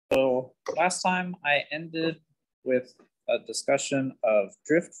last time I ended with a discussion of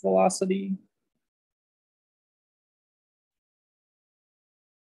drift velocity.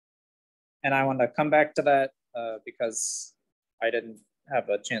 And I want to come back to that because I didn't have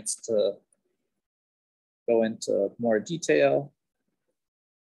a chance to go into more detail.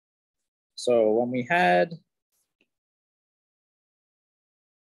 So when we had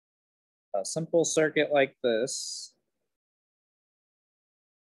a simple circuit like this,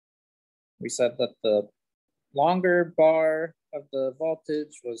 we said that the longer bar of the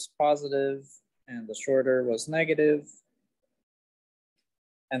voltage was positive and the shorter was negative.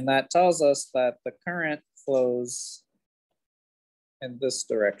 And that tells us that the current flows in this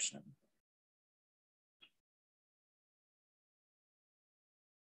direction.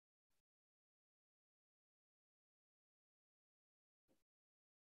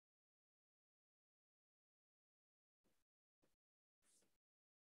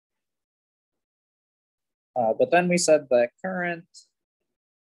 But then we said that current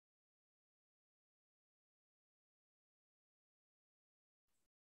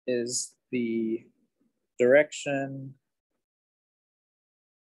is the direction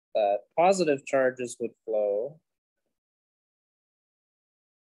that positive charges would flow.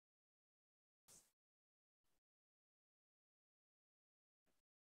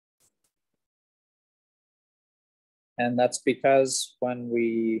 And that's because when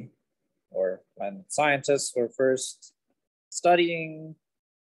scientists were first studying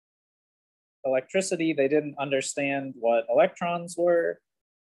electricity, they didn't understand what electrons were.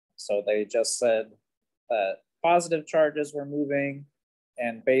 So they just said that positive charges were moving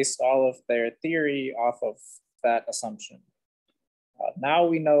and based all of their theory off of that assumption. Now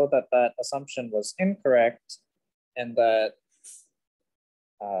we know that that assumption was incorrect and that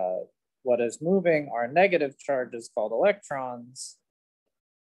what is moving are negative charges called electrons.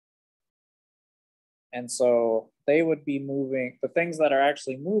 And so they would be moving, the things that are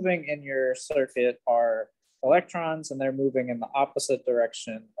actually moving in your circuit are electrons, and they're moving in the opposite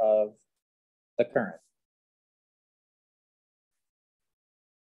direction of the current.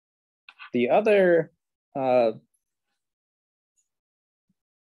 The other kind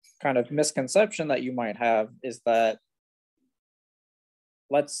of misconception that you might have is that,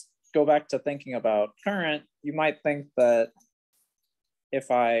 let's go back to thinking about current. You might think that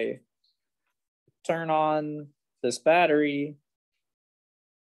if I turn on this battery,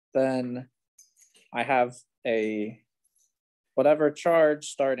 then I have a whatever charge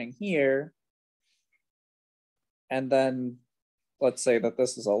starting here. And then let's say that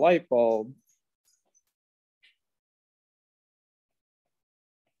this is a light bulb.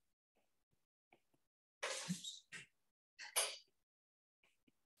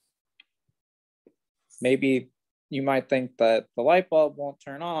 Maybe you might think that the light bulb won't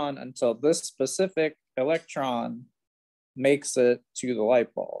turn on until this specific electron makes it to the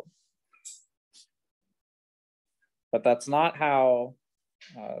light bulb. But that's not how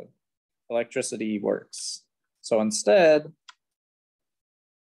electricity works. So instead,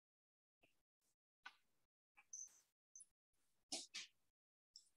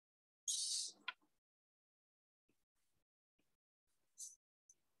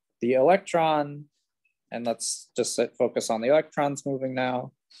 the electron, and let's just focus on the electrons moving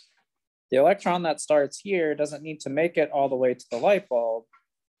now. The electron that starts here doesn't need to make it all the way to the light bulb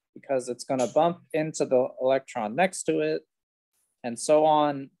because it's going to bump into the electron next to it and so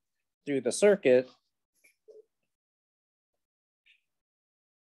on through the circuit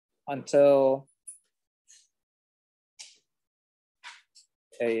until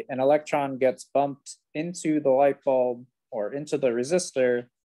an electron gets bumped into the light bulb or into the resistor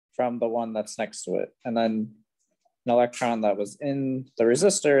from the one that's next to it. And then an electron that was in the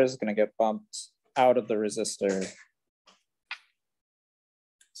resistor is going to get bumped out of the resistor.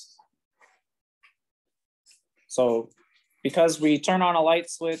 So because we turn on a light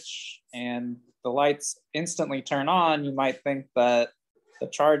switch and the lights instantly turn on, you might think that the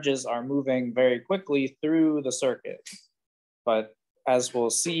charges are moving very quickly through the circuit. But as we'll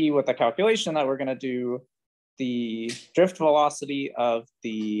see with the calculation that we're going to do, the drift velocity of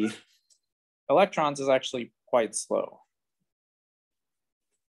the electrons is actually quite slow.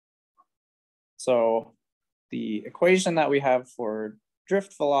 So the equation that we have for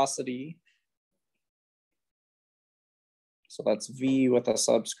drift velocity, so that's V with a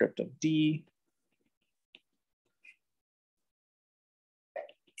subscript of D,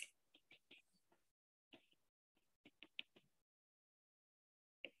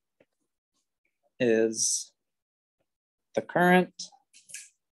 is the current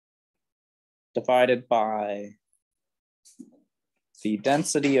divided by the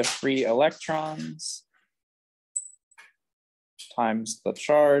density of free electrons times the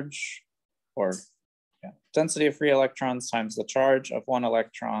charge, or density of free electrons times the charge of one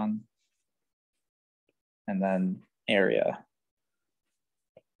electron, and then area.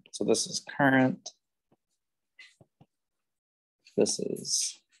 So this is current. This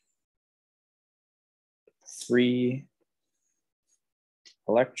is free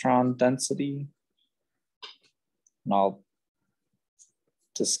electron density. And I'll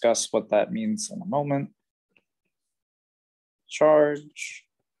discuss what that means in a moment. Charge.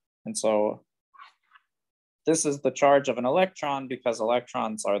 And so this is the charge of an electron because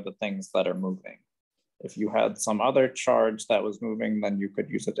electrons are the things that are moving. If you had some other charge that was moving, then you could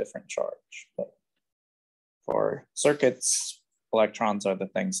use a different charge. But for circuits, electrons are the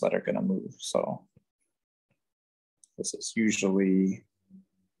things that are going to move. So this is usually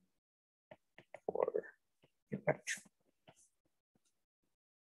for electron.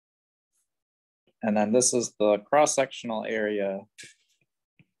 And then this is the cross-sectional area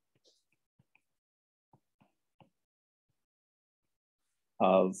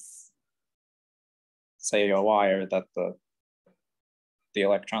of, say, a wire that the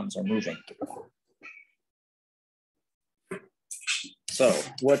electrons are moving through. So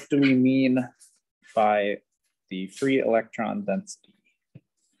what do we mean by the free electron density?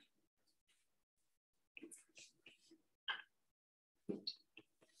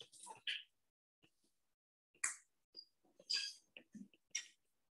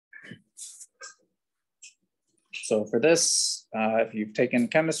 So for this, if you've taken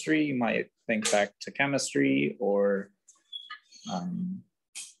chemistry, you might think back to chemistry, or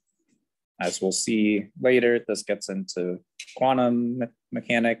as we'll see later, this gets into quantum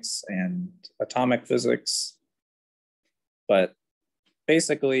mechanics and atomic physics. But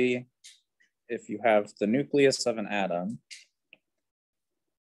basically, if you have the nucleus of an atom,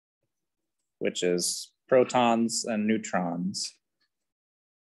 which is protons and neutrons,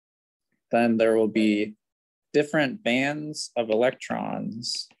 then there will be different bands of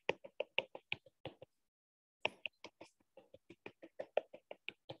electrons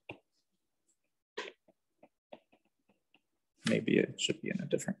maybe it should be in a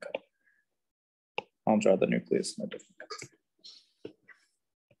different color. I'll draw the nucleus in a different color.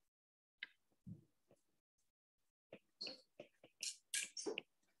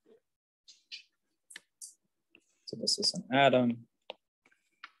 So this is an atom,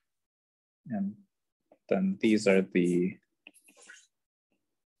 and then these are the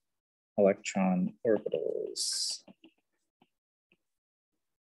electron orbitals.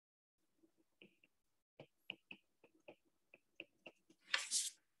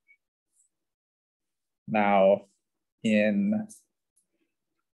 Now, in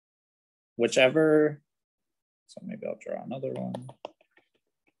whichever, so maybe I'll draw another one.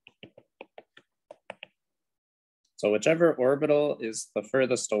 So whichever orbital is the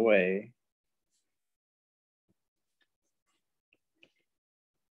furthest away,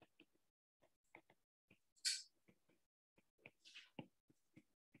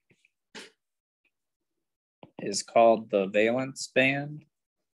 is called the valence band.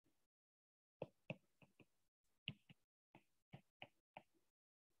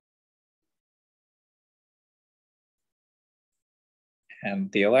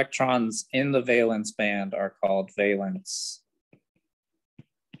 And the electrons in the valence band are called valence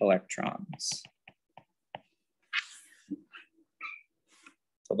electrons.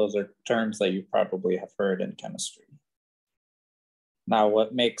 So those are terms that you probably have heard in chemistry. Now,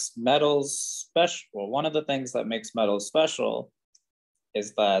 what makes metals special, well, one of the things that makes metals special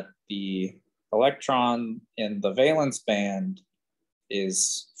is that the electron in the valence band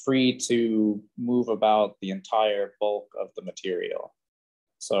is free to move about the entire bulk of the material.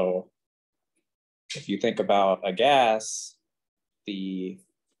 So if you think about a gas, the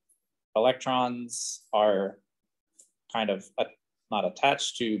electrons are kind of not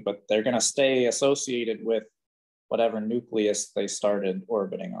attached to, but they're going to stay associated with whatever nucleus they started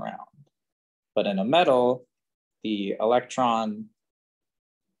orbiting around. But in a metal, the electron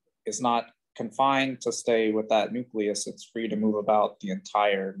is not confined to stay with that nucleus. It's free to move about the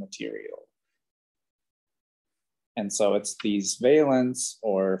entire material. And so it's these valence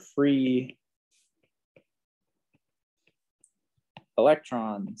or free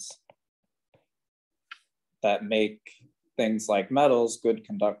electrons that make things like metals good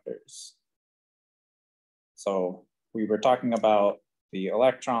conductors. So we were talking about the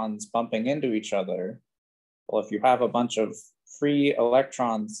electrons bumping into each other. Well, if you have a bunch of free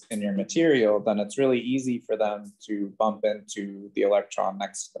electrons in your material, then it's really easy for them to bump into the electron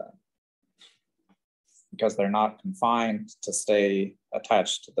next to them. because they're not confined to stay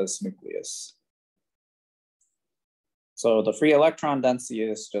attached to this nucleus. So the free electron density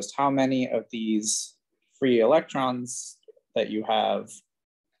is just how many of these free electrons that you have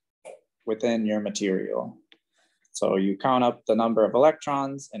within your material. So you count up the number of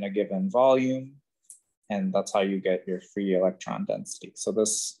electrons in a given volume, and that's how you get your free electron density. So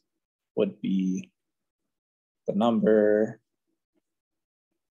this would be the number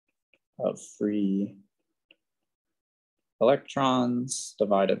of free electrons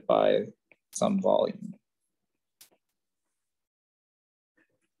divided by some volume.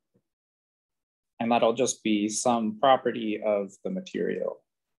 And that'll just be some property of the material.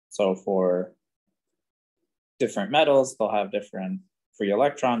 So for different metals, they'll have different free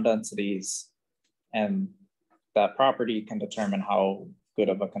electron densities, and that property can determine how good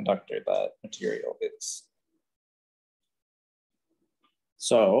of a conductor that material is.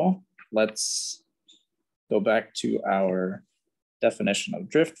 So let's go back to our definition of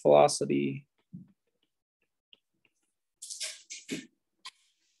drift velocity.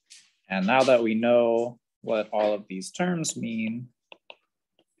 And now that we know what all of these terms mean,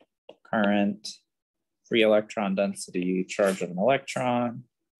 current, free electron density, charge of an electron,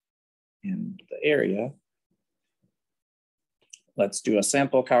 and the area, let's do a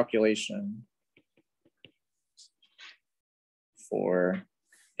sample calculation for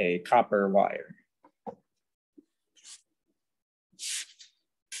a copper wire.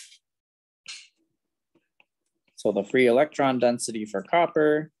 So the free electron density for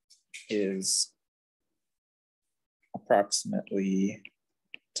copper is approximately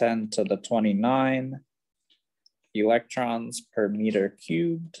 10 to the 29 electrons per meter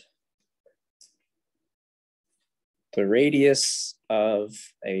cubed. The radius of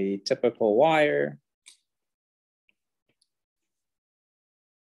a typical wire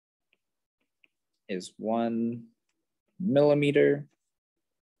is 1 millimeter.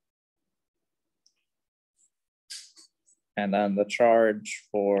 And then the charge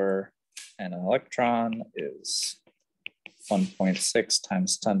for an electron is 1.6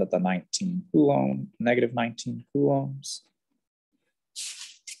 times 10 to the 19 coulomb, negative 19 coulombs.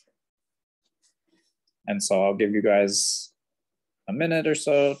 And so I'll give you guys a minute or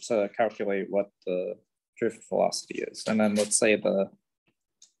so to calculate what the drift velocity is. And then let's say the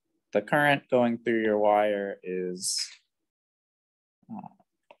current going through your wire is,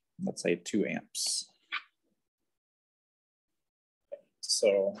 let's say 2 amps.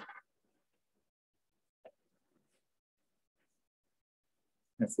 So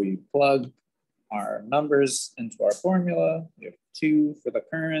if we plug our numbers into our formula, we have 2 for the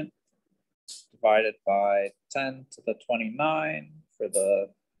current divided by 10 to the 29 for the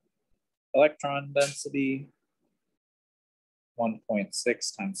electron density,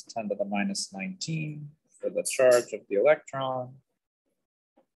 1.6 times 10 to the minus 19 for the charge of the electron,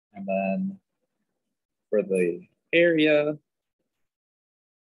 and then for the area,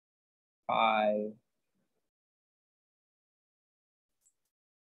 5,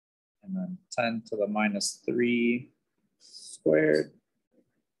 and then 10 to the minus 3 squared,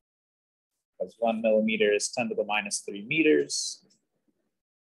 because 1 millimeter is 10 to the minus 3 meters.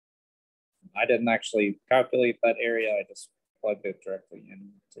 I didn't actually calculate that area, I just plugged it directly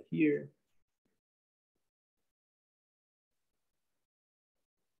into here.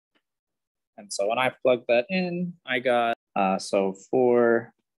 And so when I plugged that in, I got, so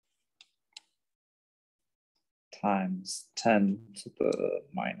 4 times 10 to the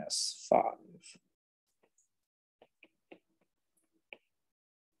minus 5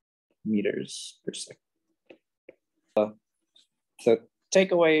 meters per second. The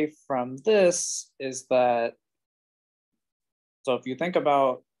takeaway from this is that, so if you think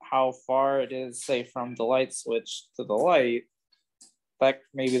about how far it is, say, from the light switch to the light, that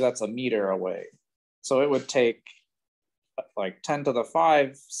maybe that's a meter away. So it would take like 10 to the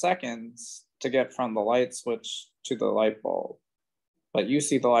 5 seconds to get from the light switch to the light bulb, but you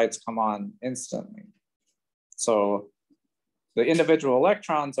see the lights come on instantly. So the individual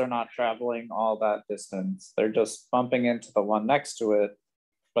electrons are not traveling all that distance. They're just bumping into the one next to it,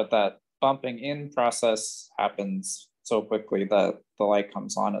 but that bumping in process happens so quickly that the light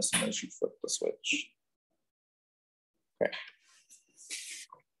comes on as soon as you flip the switch. Okay.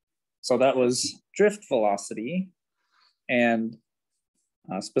 So that was drift velocity. And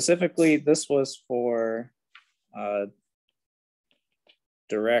specifically, this was for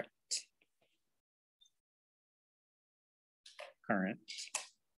direct current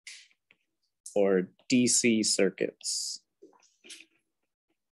or DC circuits.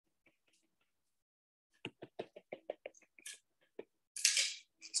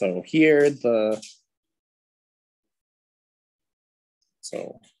 So here, the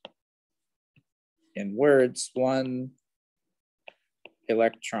So in words, one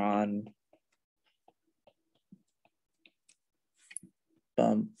electron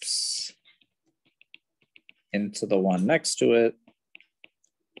bumps into the one next to it,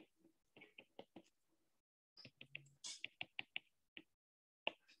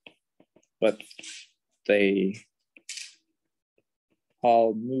 but they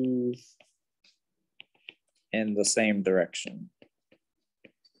all move in the same direction.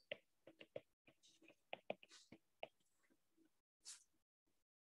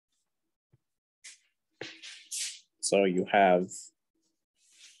 So you have,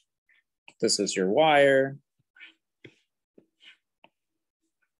 this is your wire.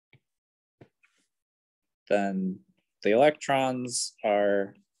 Then the electrons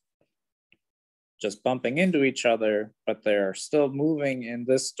are just bumping into each other, but they're still moving in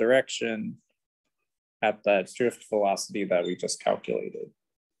this direction at that drift velocity that we just calculated.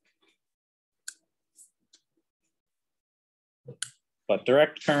 But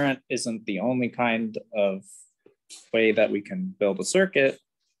direct current isn't the only kind of way that we can build a circuit.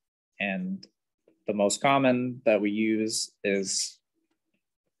 And the most common that we use is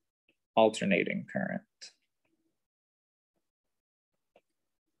alternating current,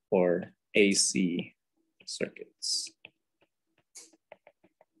 or AC circuits.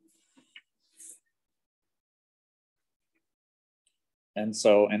 And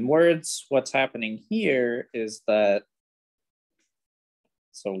so in words, what's happening here is that,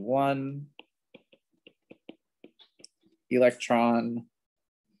 so one electron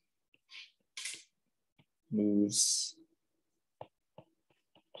moves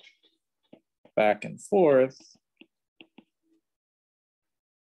back and forth,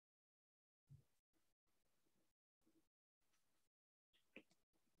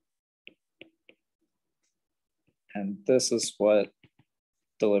 and this is what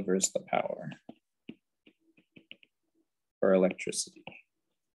delivers the power for electricity.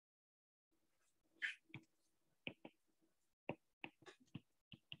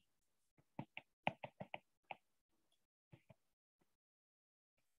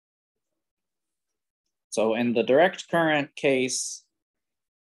 So in the direct current case,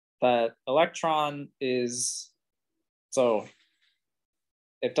 that electron is, so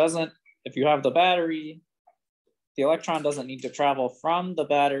it doesn't, if you have the battery, the electron doesn't need to travel from the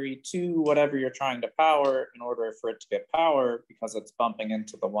battery to whatever you're trying to power in order for it to get power, because it's bumping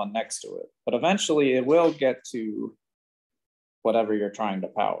into the one next to it. But eventually it will get to whatever you're trying to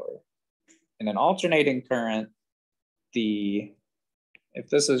power. In an alternating current, if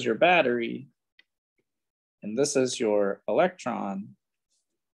this is your battery and this is your electron,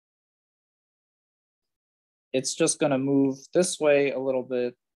 it's just going to move this way a little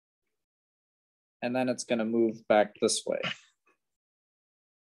bit, and then it's going to move back this way.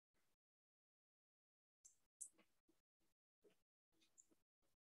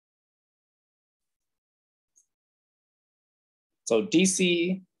 So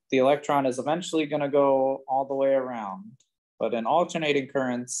DC, the electron is eventually going to go all the way around, but in alternating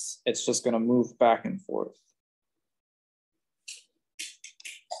currents, it's just going to move back and forth.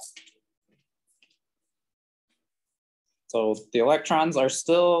 So the electrons are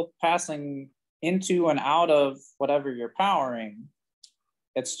still passing into and out of whatever you're powering.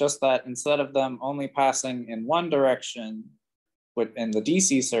 It's just that instead of them only passing in one direction in the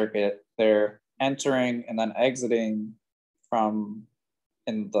DC circuit, they're entering and then exiting from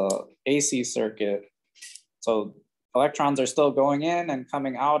in the AC circuit. So electrons are still going in and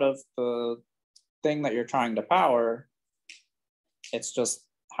coming out of the thing that you're trying to power. It's just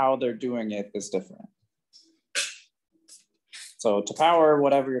how they're doing it is different. So to power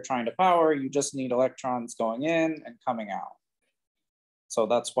whatever you're trying to power, you just need electrons going in and coming out. So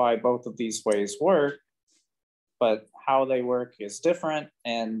that's why both of these ways work, but how they work is different,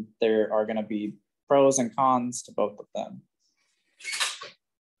 and there are going to be pros and cons to both of them.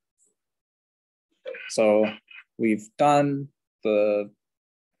 So we've done the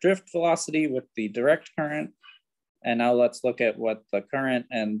drift velocity with the direct current, and now let's look at what the current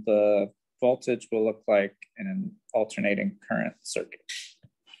and the voltage will look like in an alternating current circuit.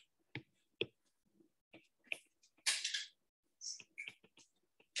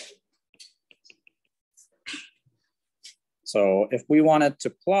 So if we wanted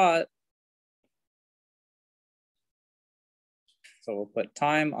to plot, so we'll put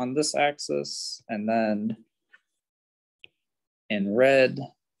time on this axis, and then in red,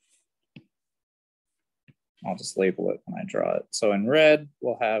 I'll just label it when I draw it. So in red,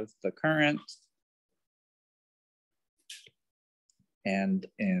 we'll have the current, and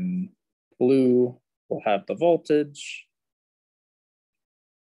in blue, we'll have the voltage.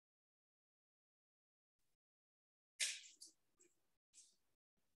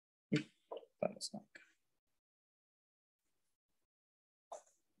 that is not good.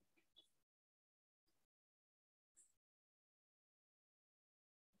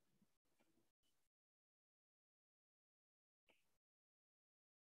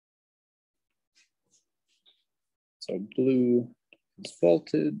 So blue is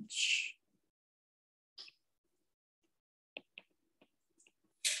voltage.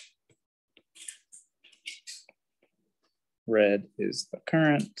 Red is the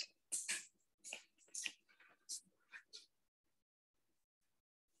current.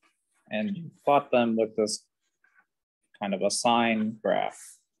 And you plot them with this kind of a sine graph.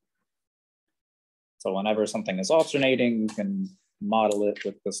 So whenever something is alternating, you can model it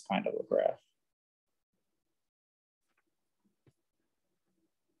with this kind of a graph.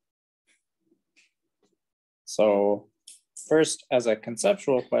 So first, as a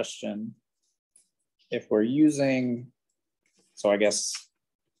conceptual question, if we're using, so I guess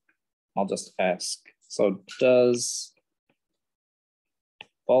I'll just ask, so does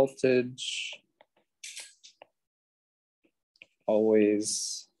voltage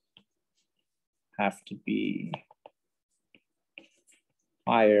always have to be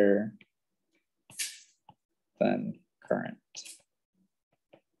higher than current?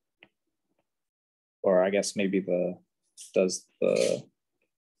 Or I guess maybe does the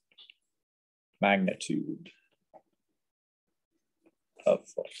magnitude of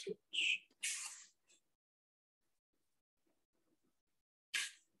voltage.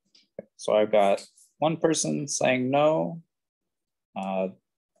 So I've got one person saying no.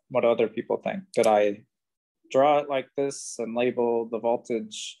 What do other people think? Did I draw it like this and label the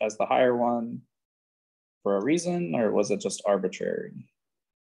voltage as the higher one for a reason, or was it just arbitrary?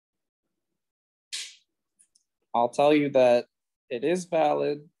 I'll tell you that it is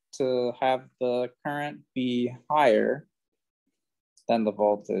valid to have the current be higher than the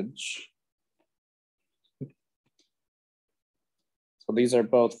voltage. So these are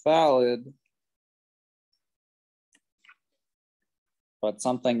both valid, but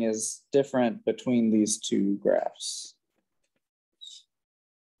something is different between these two graphs.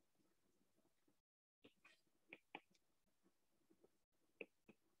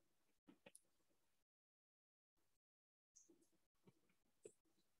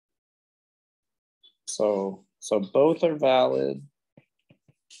 So both are valid.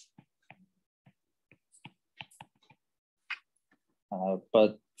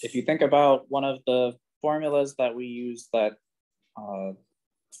 But if you think about one of the formulas that we use that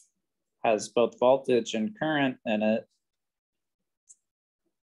has both voltage and current in it,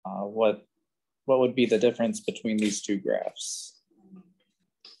 what would be the difference between these two graphs?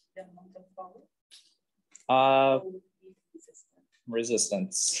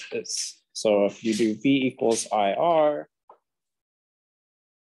 Resistance is, so if you do V equals IR,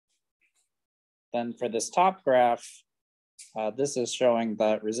 then for this top graph, this is showing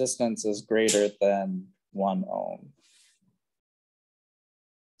that resistance is greater than 1 ohm.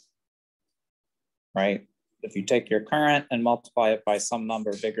 Right? If you take your current and multiply it by some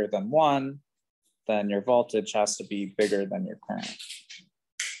number bigger than 1, then your voltage has to be bigger than your current.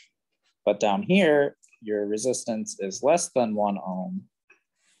 But down here, your resistance is less than 1 ohm.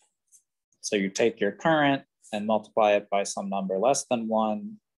 So you take your current and multiply it by some number less than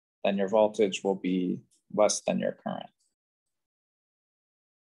 1, then your voltage will be less than your current.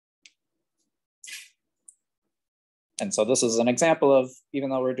 And so this is an example of, even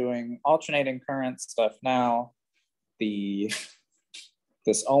though we're doing alternating current stuff now,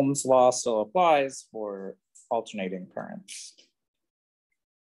 this Ohm's law still applies for alternating currents.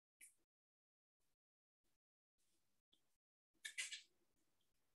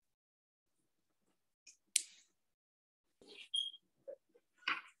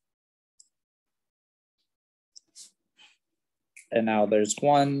 And now there's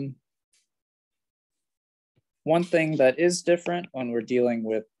one thing that is different when we're dealing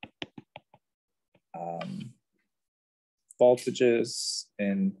with voltages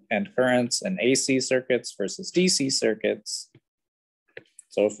and currents in AC circuits versus DC circuits.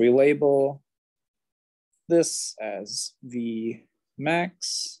 So if we label this as V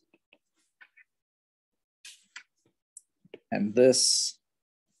max and this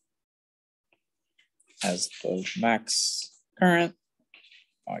as the max current,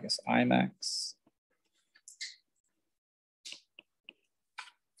 I guess I max,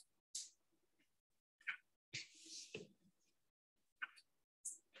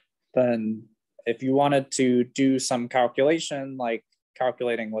 then if you wanted to do some calculation, like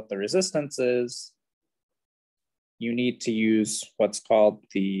calculating what the resistance is, you need to use what's called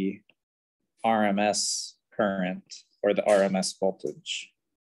the RMS current or the RMS voltage.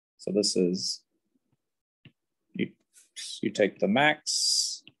 So this is, you take the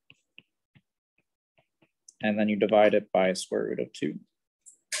max and then you divide it by square root of 2.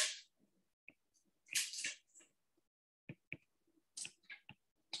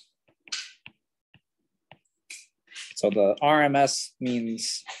 So the RMS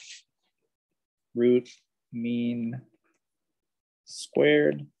means root mean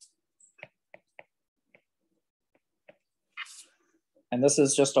squared. And this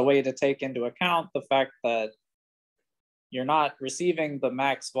is just a way to take into account the fact that you're not receiving the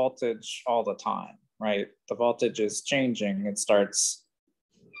max voltage all the time, right? The voltage is changing. It starts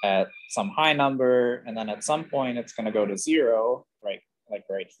at some high number, and then at some point it's going to go to 0, right? Like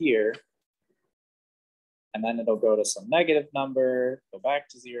right here. And then it'll go to some negative number, go back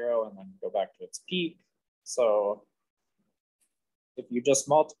to 0, and then go back to its peak. So if you just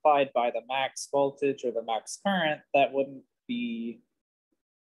multiplied by the max voltage or the max current, that wouldn't be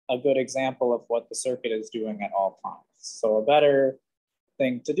a good example of what the circuit is doing at all times. So a better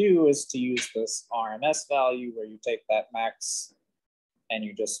thing to do is to use this RMS value where you take that max and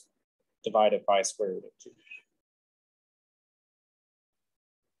you just divide it by square root of 2.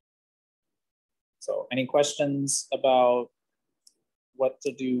 So any questions about what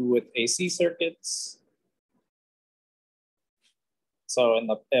to do with AC circuits? So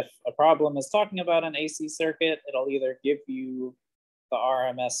if a problem is talking about an AC circuit, it'll either give you the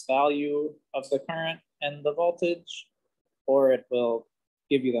RMS value of the current and the voltage, or it will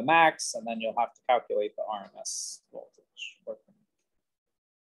give you the max, and then you'll have to calculate the RMS voltage.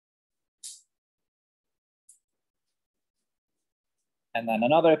 And then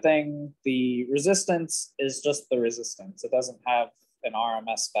another thing, the resistance is just the resistance. It doesn't have an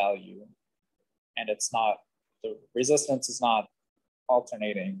RMS value, and the resistance is not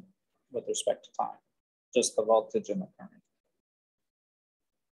alternating with respect to time, just the voltage and the current.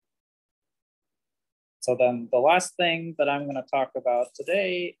 So then the last thing that I'm going to talk about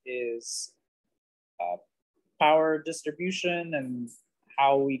today is power distribution and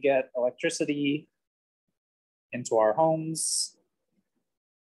how we get electricity into our homes.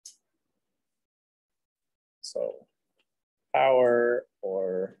 So power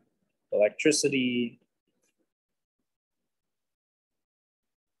or electricity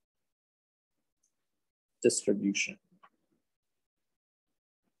distribution.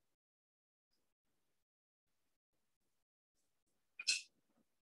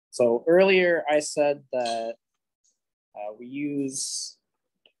 So earlier I said that we use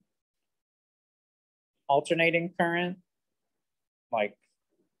alternating current, like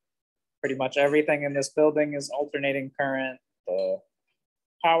pretty much everything in this building is alternating current. The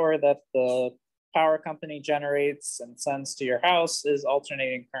power that the power company generates and sends to your house is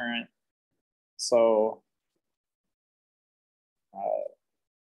alternating current. So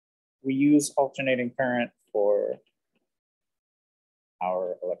we use alternating current for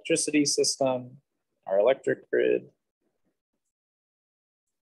our electricity system, our electric grid.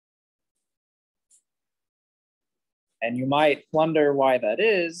 And you might wonder why that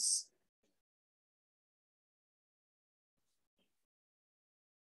is.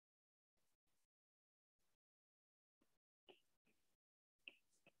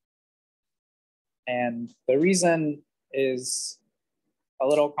 And the reason is a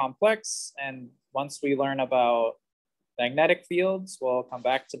little complex. And once we learn about magnetic fields, we'll come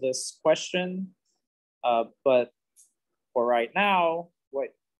back to this question. But for right now,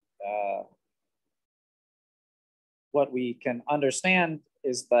 what we can understand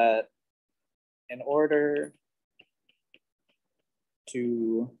is that in order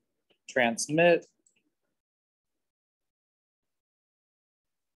to transmit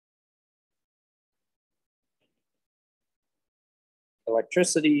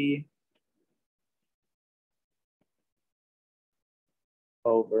electricity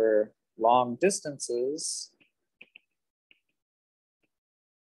over long distances,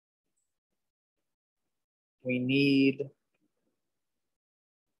 we need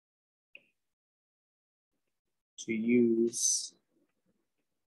to use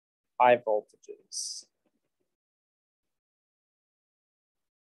high voltages.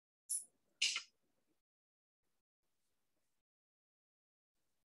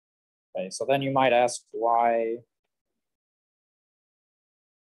 Okay, so then you might ask why.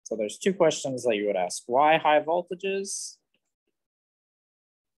 So there's two questions that you would ask. Why high voltages?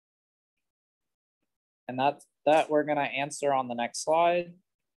 And that we're gonna answer on the next slide.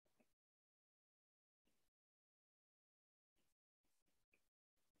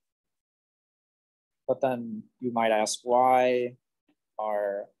 But then you might ask, why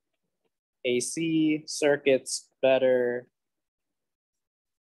are AC circuits better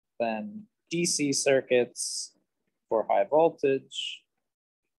than DC circuits for high voltage.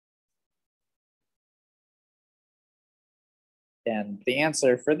 And the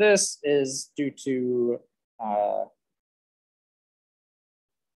answer for this is due to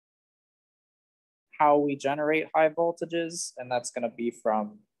how we generate high voltages, and that's going to be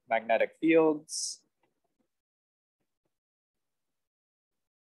from magnetic fields.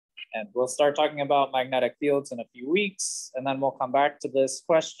 And we'll start talking about magnetic fields in a few weeks, and then we'll come back to this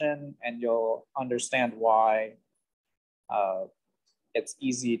question and you'll understand why it's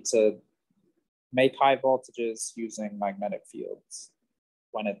easy to make high voltages using magnetic fields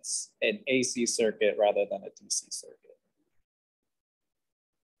when it's an AC circuit rather than a DC circuit.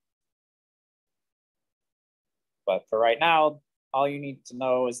 But for right now, all you need to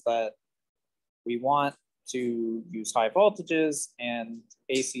know is that we want to use high voltages, and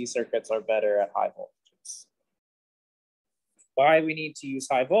AC circuits are better at high voltages. Why we need to use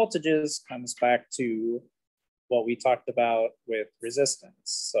high voltages comes back to what we talked about with resistance.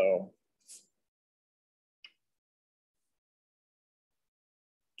 So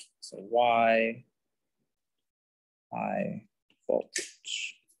why high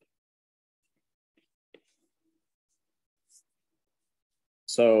voltage?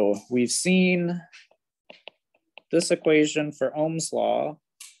 So we've seen this equation for Ohm's law.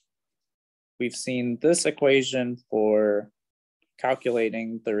 We've seen this equation for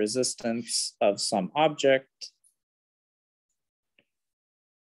calculating the resistance of some object.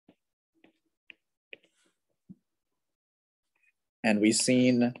 And we've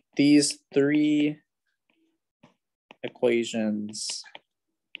seen these three equations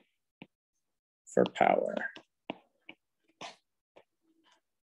for power.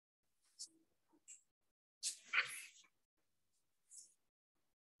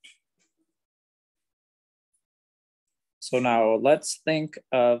 So now let's think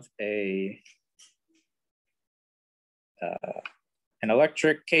of an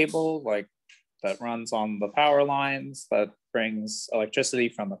electric cable like that runs on the power lines that brings electricity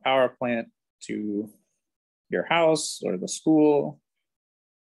from the power plant to your house or the school.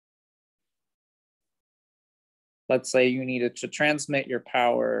 Let's say you needed to transmit your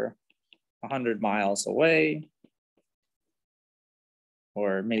power 100 miles away,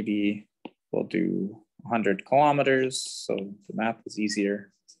 or maybe we'll do 100 kilometers, so the math is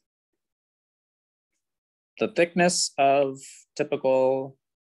easier. The thickness of typical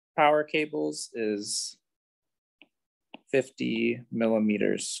power cables is 50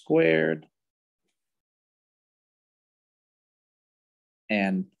 millimeters squared.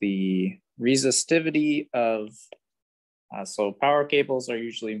 And the resistivity of, so power cables are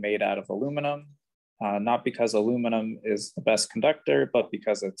usually made out of aluminum, not because aluminum is the best conductor, but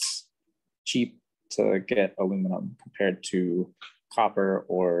because it's cheap to get aluminum compared to copper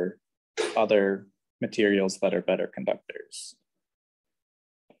or other materials that are better conductors.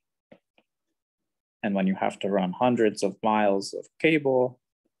 And when you have to run hundreds of miles of cable,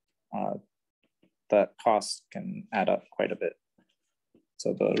 that cost can add up quite a bit.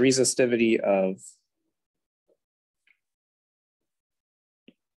 So the resistivity of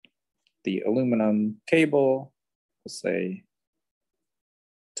the aluminum cable, we'll say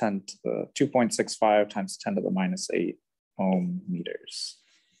 10 to the 2.65 times 10 to the minus 8 ohm meters.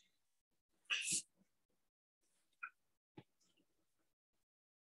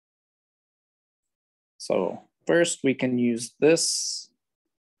 So first we can use this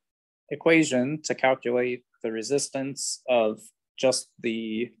equation to calculate the resistance of just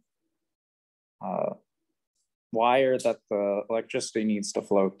the wire that the electricity needs to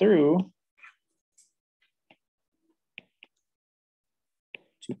flow through.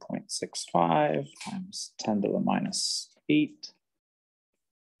 2.65 times 10 to the minus 8.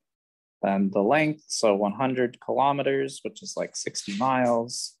 Then the length, so 100 kilometers, which is like 60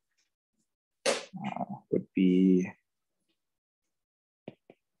 miles, would be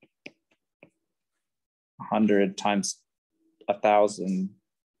 100 times 1,000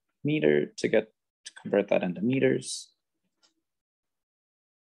 meter to convert that into meters.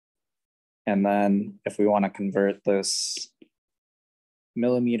 And then if we want to convert this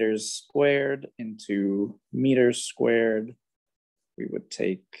millimeters squared into meters squared, we would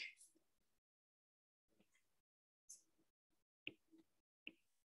take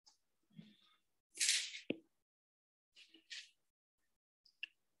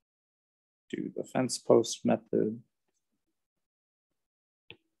do the fence post method.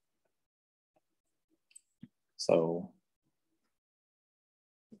 So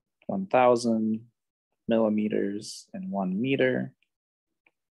 1,000 millimeters in 1 meter.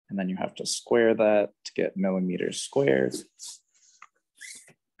 And then you have to square that to get millimeters squared.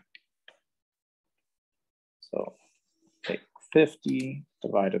 50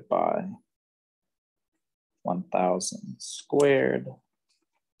 divided by 1,000 squared.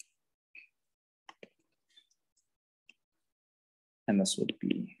 And this would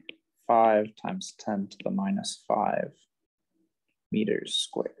be 5 times 10 to the minus 5 meters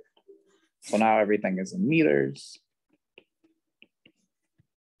squared. So now everything is in meters.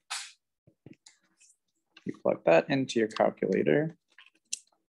 You plug that into your calculator.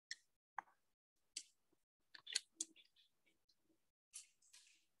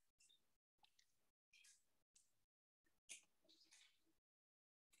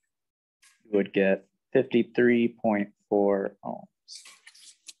 You would get 53.4 ohms.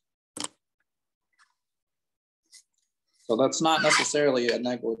 So that's not necessarily a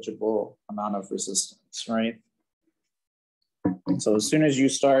negligible amount of resistance, right? So as soon as you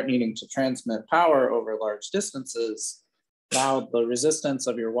start needing to transmit power over large distances, now the resistance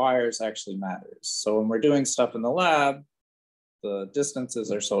of your wires actually matters. So when we're doing stuff in the lab, the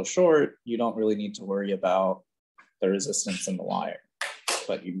distances are so short, you don't really need to worry about the resistance in the wire.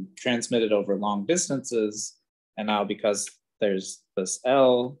 But you transmit it over long distances, and now because there's this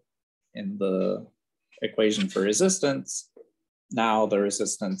L in the equation for resistance, now the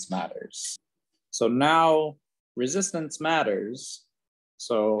resistance matters. So now resistance matters.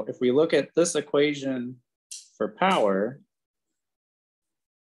 So if we look at this equation for power,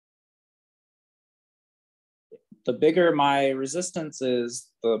 the bigger my resistance is,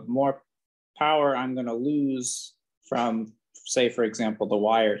 the more power I'm going to lose from, say, for example, the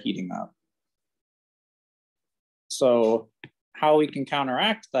wire heating up. So how we can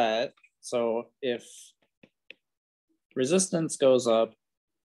counteract that, so if resistance goes up,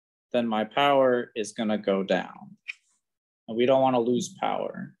 then my power is going to go down. And we don't want to lose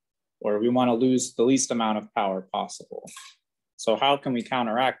power, or we want to lose the least amount of power possible. So how can we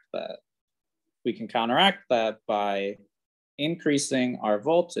counteract that? We can counteract that by increasing our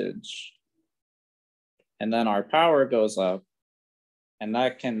voltage, and then our power goes up, and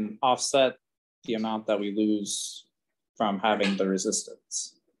that can offset the amount that we lose from having the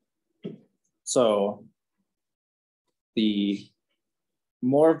resistance. So the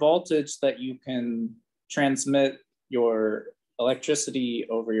more voltage that you can transmit your electricity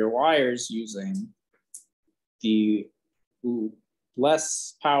over your wires using, the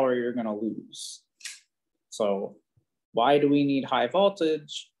less power you're going to lose. So why do we need high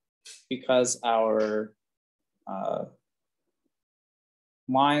voltage? Because our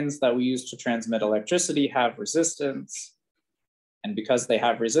lines that we use to transmit electricity have resistance. And because they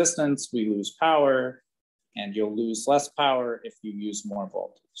have resistance, we lose power, and you'll lose less power if you use more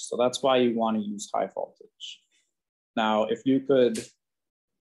voltage. So that's why you want to use high voltage. Now, if you could,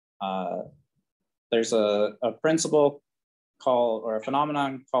 there's a principle called, or a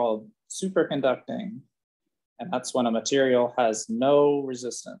phenomenon called superconducting, and that's when a material has no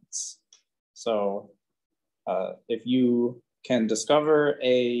resistance. So if you can discover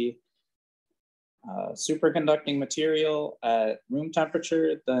a superconducting material at room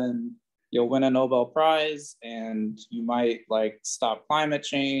temperature, then you'll win a Nobel Prize, and you might like stop climate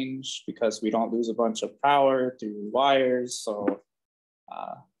change because we don't lose a bunch of power through wires. So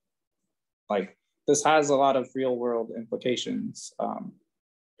like this has a lot of real world implications.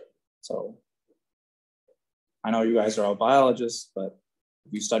 So I know you guys are all biologists, but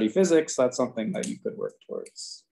if you study physics, that's something that you could work towards.